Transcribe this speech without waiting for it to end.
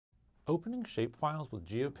Opening shapefiles with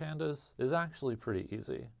geopandas is actually pretty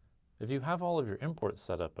easy. If you have all of your imports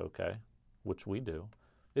set up okay, which we do,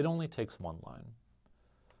 it only takes one line.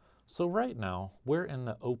 So right now, we're in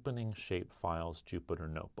the opening shapefiles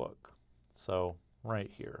Jupyter notebook. So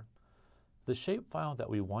right here. The shapefile that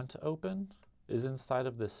we want to open is inside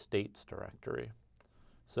of this states directory.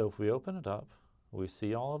 So if we open it up, we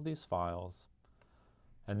see all of these files,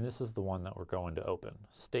 and this is the one that we're going to open,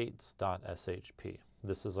 states.shp.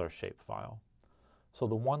 This is our shapefile. So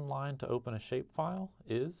the one line to open a shapefile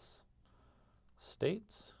is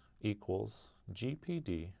states equals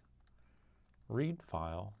gpd read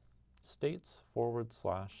file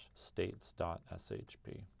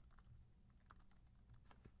states/states.shp.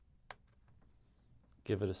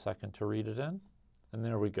 Give it a second to read it in, and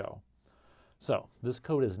there we go. So this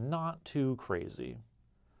code is not too crazy.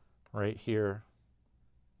 Right here,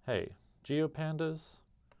 hey, geopandas,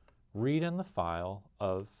 read in the file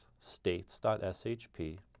of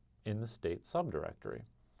states.shp in the state subdirectory.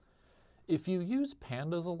 If you use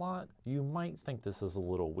pandas a lot, you might think this is a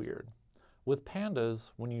little weird. With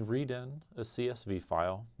pandas, when you read in a CSV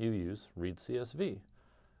file, you use read CSV.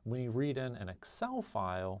 When you read in an Excel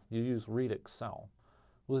file, you use read Excel.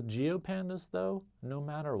 With geopandas though, no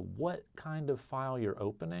matter what kind of file you're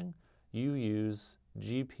opening, you use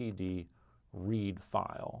gpd read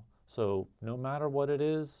file. So no matter what it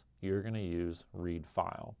is, you're going to use read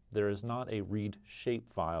file. There is not a read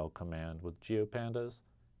shapefile command with geopandas,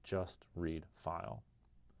 just read file.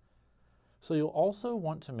 So you'll also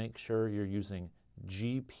want to make sure you're using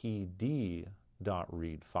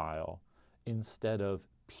gpd.readfile instead of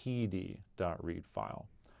pd.readfile.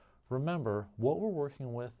 Remember, what we're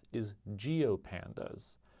working with is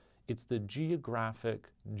geopandas. It's the geographic,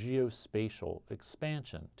 geospatial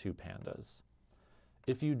expansion to pandas.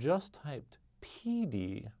 If you just typed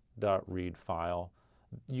pd.readfile,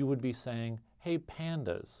 you would be saying, hey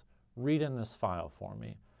pandas, read in this file for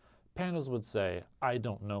me. Pandas would say, I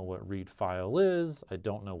don't know what read file is, I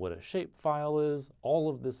don't know what a shapefile is, all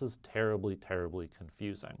of this is terribly, terribly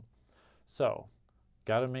confusing. So,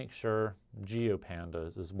 got to make sure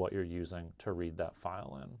geopandas is what you're using to read that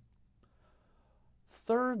file in.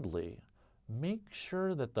 Thirdly, make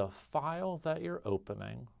sure that the file that you're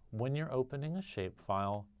opening when you're opening a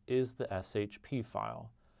shapefile is the SHP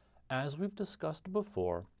file. As we've discussed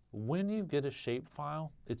before, when you get a shapefile,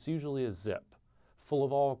 it's usually a zip full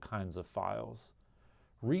of all kinds of files.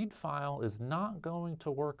 Read file is not going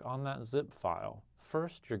to work on that zip file.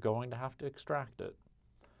 First, you're going to have to extract it.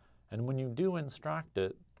 And when you do extract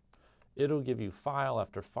it, it'll give you file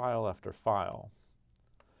after file after file.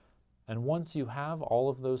 And once you have all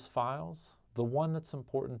of those files, the one that's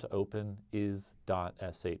important to open is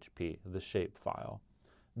 .shp, the shapefile.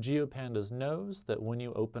 geopandas knows that when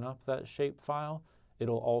you open up that shapefile,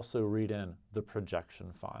 it'll also read in the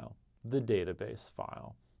projection file, the database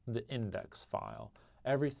file, the index file.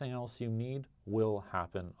 Everything else you need will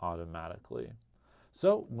happen automatically.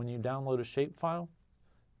 So when you download a shapefile,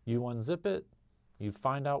 you unzip it, you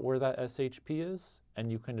find out where that SHP is,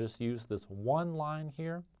 and you can just use this one line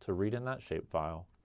here to read in that shapefile.